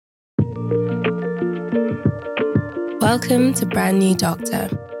Welcome to Brand New Doctor.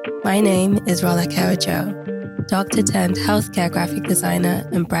 My name is Rolakera Joe, doctor turned healthcare graphic designer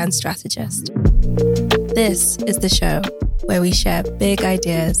and brand strategist. This is the show where we share big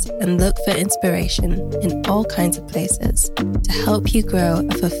ideas and look for inspiration in all kinds of places to help you grow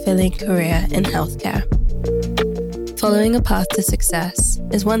a fulfilling career in healthcare. Following a path to success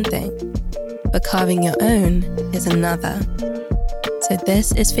is one thing, but carving your own is another. So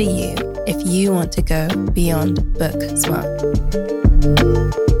this is for you if you want to go beyond book smart.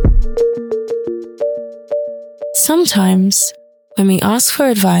 Sometimes, when we ask for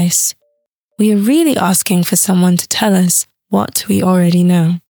advice, we are really asking for someone to tell us what we already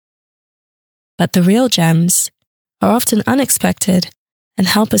know. But the real gems are often unexpected and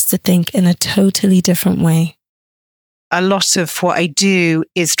help us to think in a totally different way. A lot of what I do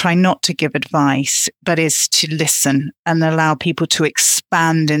is try not to give advice, but is to listen and allow people to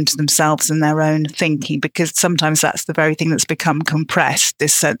expand into themselves and their own thinking, because sometimes that's the very thing that's become compressed,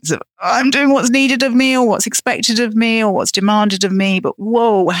 this sense of I'm doing what's needed of me or what's expected of me or what's demanded of me, but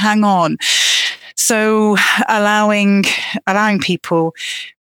whoa, hang on. So allowing people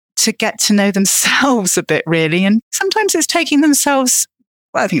to get to know themselves a bit, really. And sometimes it's taking themselves,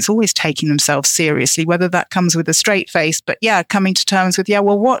 well, I think it's always taking themselves seriously, whether that comes with a straight face, but coming to terms with,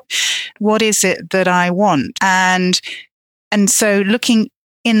 what is it that I want? And so looking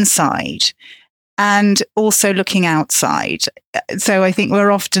inside and also looking outside. So I think we're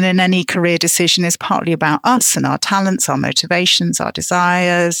often in any career decision is partly about us and our talents, our motivations, our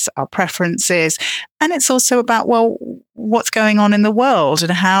desires, our preferences. And it's also about, what's going on in the world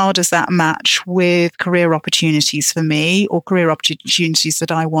and how does that match with career opportunities for me or career opportunities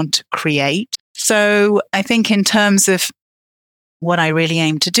that I want to create. So I think in terms of what I really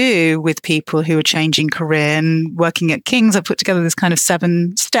aim to do with people who are changing career and working at King's, I've put together this kind of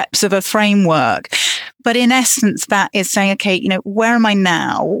 7 steps of a framework. But in essence, that is saying, okay, where am I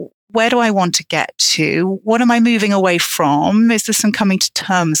now? Where do I want to get to? What am I moving away from? Is there some coming to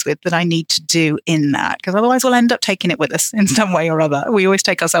terms with that I need to do in that? Because otherwise we'll end up taking it with us in some way or other. We always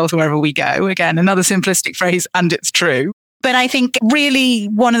take ourselves wherever we go. Again, another simplistic phrase, and it's true. But I think really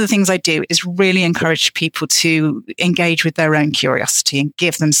one of the things I do is really encourage people to engage with their own curiosity and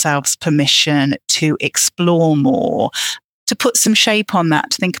give themselves permission to explore more, to put some shape on that,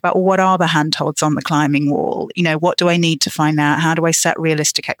 to think about, what are the handholds on the climbing wall? What do I need to find out? How do I set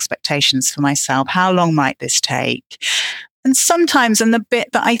realistic expectations for myself? How long might this take? And sometimes, and the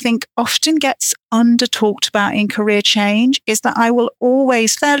bit that I think often gets under talked about in career change is that I will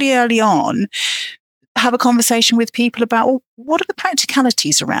always fairly early on have a conversation with people about, what are the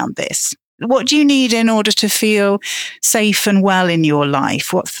practicalities around this? What do you need in order to feel safe and well in your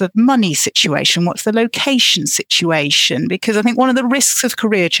life? What's the money situation? What's the location situation? Because I think one of the risks of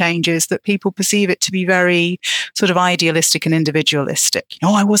career change is that people perceive it to be very sort of idealistic and individualistic.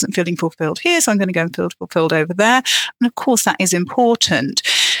 I wasn't feeling fulfilled here, so I'm going to go and feel fulfilled over there. And of course, that is important.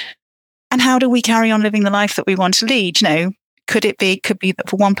 And how do we carry on living the life that we want to lead? Could be that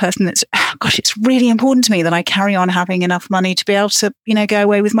for one person that's, it's really important to me that I carry on having enough money to be able to, go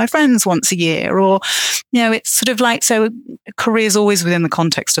away with my friends once a year. Or, it's sort of like, so career is always within the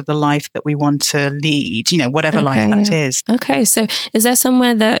context of the life that we want to lead, whatever life that is. Okay. So is there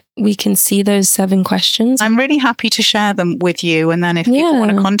somewhere that we can see those 7 questions? I'm really happy to share them with you. And then if people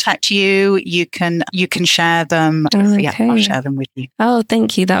want to contact you, you can share them. Okay. I'll share them with you. Oh,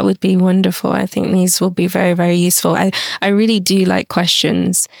 thank you. That would be wonderful. I think these will be very, very useful. I really do like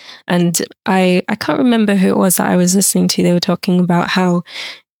questions. And I can't remember who it was that I was listening to. They were talking about how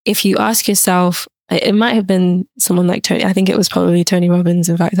if you ask yourself, it might have been someone like Tony. I think it was probably Tony Robbins.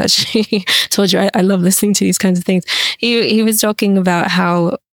 In fact, actually, told you I love listening to these kinds of things. He was talking about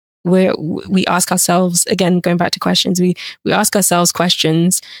how we ask ourselves, again, going back to questions, we ask ourselves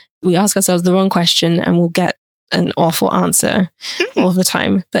questions, we ask ourselves the wrong question and we'll get an awful answer all the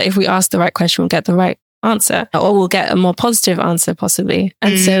time. But if we ask the right question, we'll get the right answer, or we'll get a more positive answer possibly.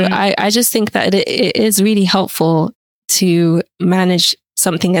 And so I just think that it is really helpful to manage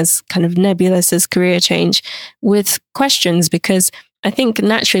something as kind of nebulous as career change with questions, because I think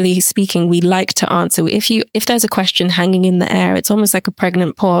naturally speaking, we like to answer. If there's a question hanging in the air, it's almost like a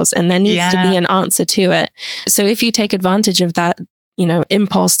pregnant pause and there needs to be an answer to it. So if you take advantage of that,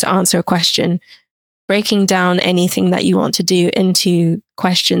 impulse to answer a question, breaking down anything that you want to do into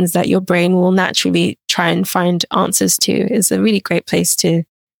questions that your brain will naturally try and find answers to is a really great place to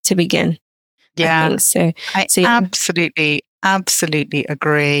begin. Yeah, I think. I absolutely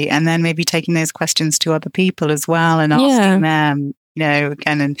agree. And then maybe taking those questions to other people as well and asking them,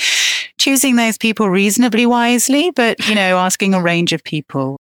 again, and choosing those people reasonably wisely, but, asking a range of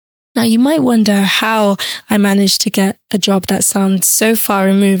people. Now, you might wonder how I managed to get a job that sounds so far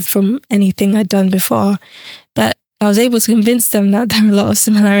removed from anything I'd done before, but I was able to convince them that there are a lot of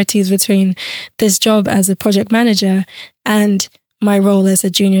similarities between this job as a project manager and my role as a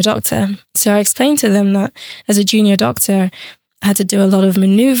junior doctor. So I explained to them that as a junior doctor, I had to do a lot of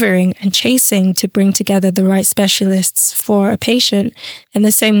maneuvering and chasing to bring together the right specialists for a patient in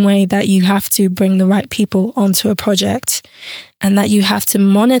the same way that you have to bring the right people onto a project, and that you have to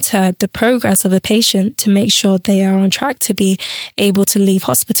monitor the progress of a patient to make sure they are on track to be able to leave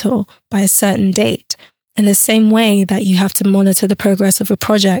hospital by a certain date. In the same way that you have to monitor the progress of a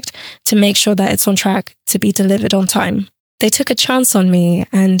project to make sure that it's on track to be delivered on time. They took a chance on me,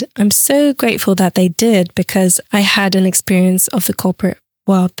 and I'm so grateful that they did, because I had an experience of the corporate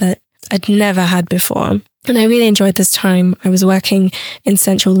world that I'd never had before. And I really enjoyed this time. I was working in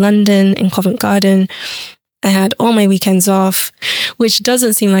central London, in Covent Garden. I had all my weekends off, which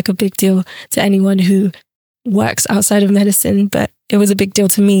doesn't seem like a big deal to anyone who works outside of medicine, but it was a big deal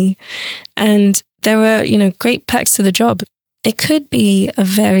to me. And there were, great perks to the job. It could be a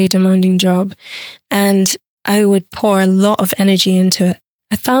very demanding job, and I would pour a lot of energy into it.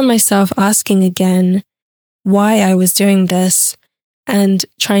 I found myself asking again why I was doing this and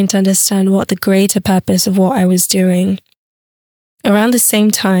trying to understand what the greater purpose of what I was doing. Around the same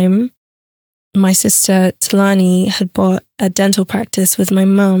time, my sister Talani had bought a dental practice with my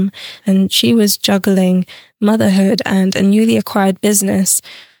mum, and she was juggling motherhood and a newly acquired business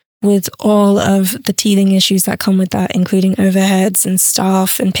with all of the teething issues that come with that, including overheads and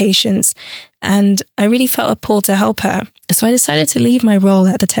staff and patients. And I really felt a pull to help her. So I decided to leave my role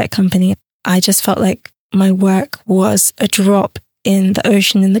at the tech company. I just felt like my work was a drop in the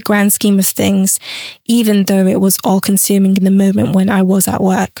ocean in the grand scheme of things, even though it was all consuming in the moment when I was at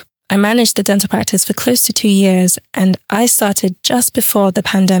work. I managed the dental practice for close to 2 years, and I started just before the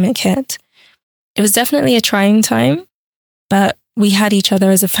pandemic hit. It was definitely a trying time, but we had each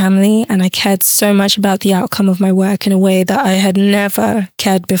other as a family, and I cared so much about the outcome of my work in a way that I had never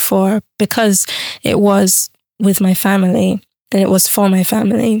cared before, because it was with my family and it was for my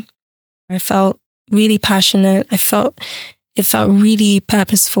family. I felt really passionate. It felt really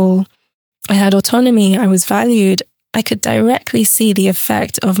purposeful. I had autonomy. I was valued. I could directly see the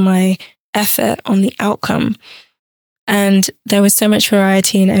effect of my effort on the outcome. And there was so much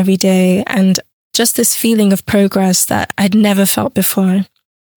variety in every day, and just this feeling of progress that I'd never felt before.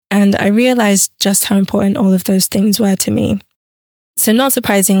 And I realized just how important all of those things were to me. So not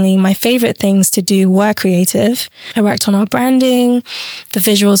surprisingly, my favorite things to do were creative. I worked on our branding, the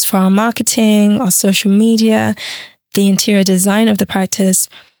visuals for our marketing, our social media, the interior design of the practice.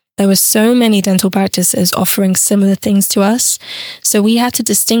 There were so many dental practices offering similar things to us. So we had to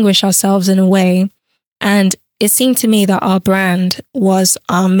distinguish ourselves in a way. And it seemed to me that our brand was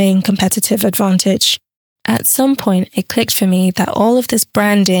our main competitive advantage. At some point, it clicked for me that all of this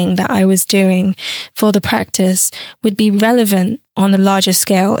branding that I was doing for the practice would be relevant on a larger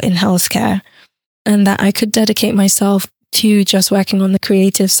scale in healthcare, and that I could dedicate myself to just working on the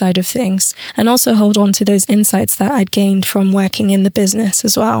creative side of things and also hold on to those insights that I'd gained from working in the business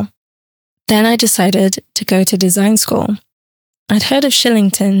as well. Then I decided to go to design school. I'd heard of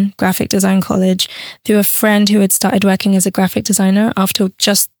Shillington Graphic Design College through a friend who had started working as a graphic designer after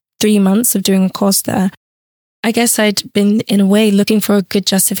just 3 months of doing a course there. I guess I'd been, in a way, looking for a good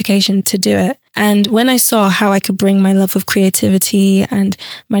justification to do it. And when I saw how I could bring my love of creativity and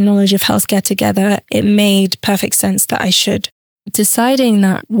my knowledge of healthcare together, it made perfect sense that I should. Deciding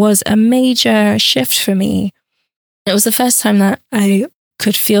that was a major shift for me. It was the first time that I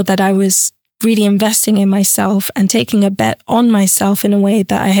could feel that I was really investing in myself and taking a bet on myself in a way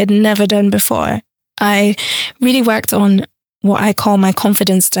that I had never done before. I really worked on what I call my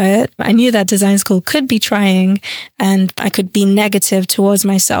confidence diet. I knew that design school could be trying and I could be negative towards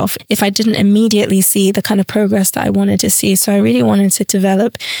myself if I didn't immediately see the kind of progress that I wanted to see. So I really wanted to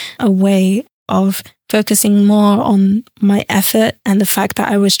develop a way of focusing more on my effort and the fact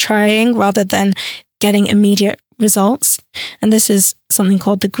that I was trying rather than getting immediate results. And this is something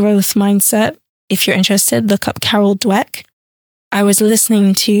called the growth mindset. If you're interested, look up Carol Dweck. I was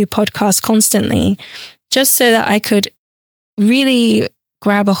listening to podcasts constantly just so that I could really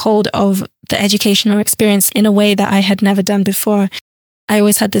grab a hold of the educational experience in a way that I had never done before. I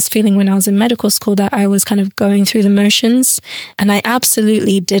always had this feeling when I was in medical school that I was kind of going through the motions, and I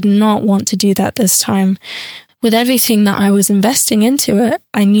absolutely did not want to do that this time. With everything that I was investing into it,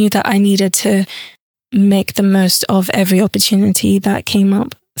 I knew that I needed to make the most of every opportunity that came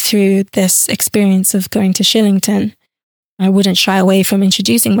up through this experience of going to Shillington. I wouldn't shy away from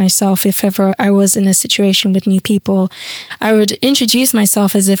introducing myself. If ever I was in a situation with new people, I would introduce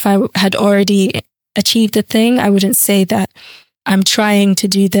myself as if I had already achieved a thing. I wouldn't say that I'm trying to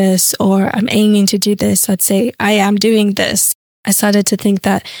do this or I'm aiming to do this. I'd say I am doing this. I started to think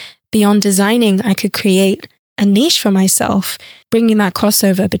that beyond designing, I could create a niche for myself, bringing that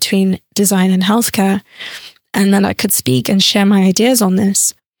crossover between design and healthcare, and then I could speak and share my ideas on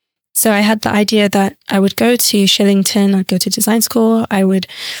this. So I had the idea that I would go to Shillington, I'd go to design school, I would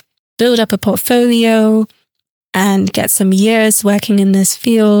build up a portfolio and get some years working in this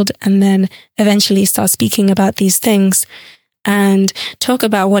field, and then eventually start speaking about these things and talk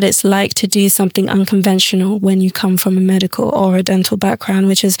about what it's like to do something unconventional when you come from a medical or a dental background,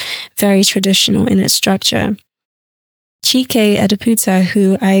 which is very traditional in its structure. Chike Edeputa,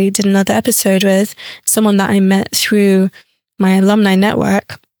 who I did another episode with, someone that I met through my alumni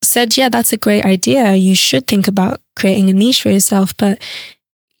network, said, yeah, that's a great idea. You should think about creating a niche for yourself, but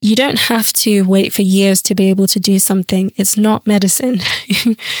you don't have to wait for years to be able to do something. It's not medicine.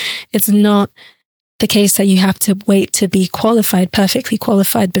 It's not the case that you have to wait to be qualified, perfectly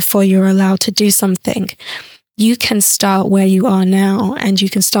qualified before you're allowed to do something. You can start where you are now, and you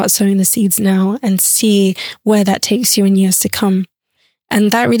can start sowing the seeds now and see where that takes you in years to come.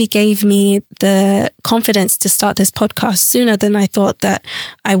 And that really gave me the confidence to start this podcast sooner than I thought that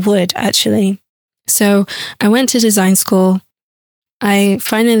I would, actually. So I went to design school. I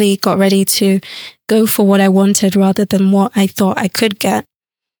finally got ready to go for what I wanted rather than what I thought I could get.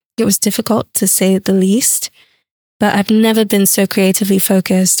 It was difficult, to say the least, but I've never been so creatively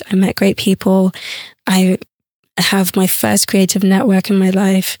focused. I met great people. I have my first creative network in my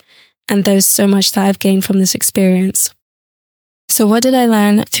life, and there's so much that I've gained from this experience. So what did I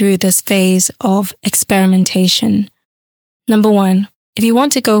learn through this phase of experimentation? Number one, if you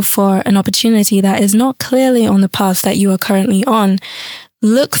want to go for an opportunity that is not clearly on the path that you are currently on,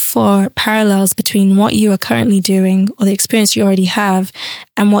 look for parallels between what you are currently doing or the experience you already have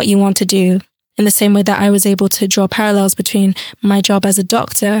and what you want to do. In the same way that I was able to draw parallels between my job as a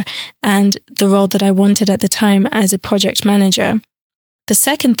doctor and the role that I wanted at the time as a project manager. The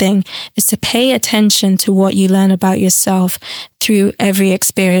second thing is to pay attention to what you learn about yourself through every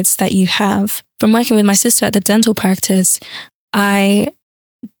experience that you have. From working with my sister at the dental practice, I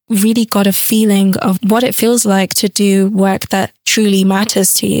really got a feeling of what it feels like to do work that truly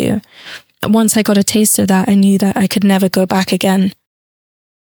matters to you. Once I got a taste of that, I knew that I could never go back again.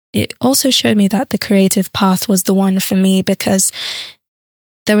 It also showed me that the creative path was the one for me, because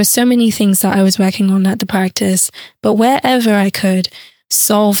there were so many things that I was working on at the practice, but wherever I could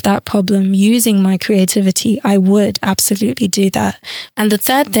solve that problem using my creativity, I would absolutely do that. And the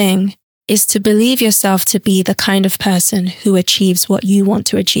third thing is to believe yourself to be the kind of person who achieves what you want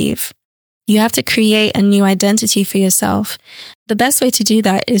to achieve. You have to create a new identity for yourself. The best way to do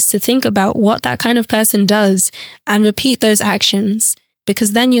that is to think about what that kind of person does and repeat those actions,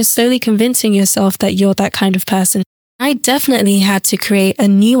 because then you're slowly convincing yourself that you're that kind of person. I definitely had to create a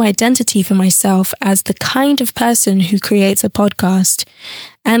new identity for myself as the kind of person who creates a podcast.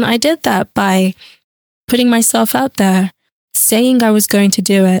 And I did that by putting myself out there, saying I was going to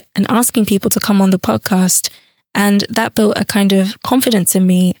do it and asking people to come on the podcast. And that built a kind of confidence in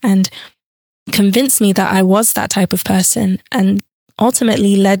me and convinced me that I was that type of person, and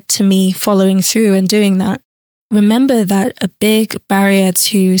ultimately led to me following through and doing that. Remember that a big barrier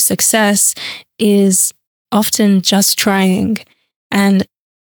to success is often just trying. And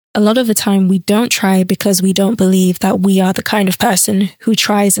a lot of the time we don't try because we don't believe that we are the kind of person who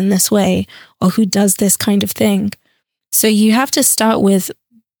tries in this way or who does this kind of thing. So you have to start with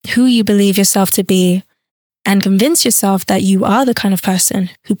who you believe yourself to be and convince yourself that you are the kind of person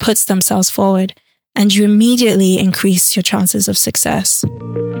who puts themselves forward, and you immediately increase your chances of success.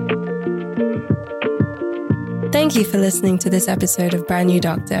 Thank you for listening to this episode of Brand New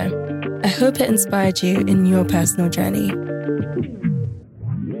Doctor. I hope it inspired you in your personal journey.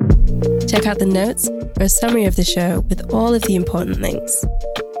 Check out the notes for a summary of the show with all of the important links.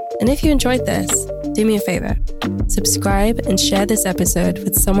 And if you enjoyed this, do me a favor. Subscribe and share this episode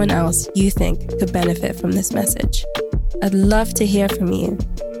with someone else you think could benefit from this message. I'd love to hear from you,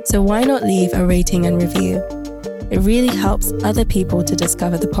 so why not leave a rating and review? It really helps other people to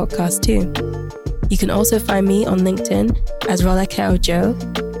discover the podcast too. You can also find me on LinkedIn as Rolake Ojo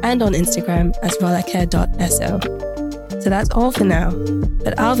and on Instagram as rolake.so. So that's all for now,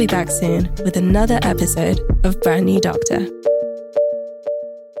 but I'll be back soon with another episode of Brand New Doctor.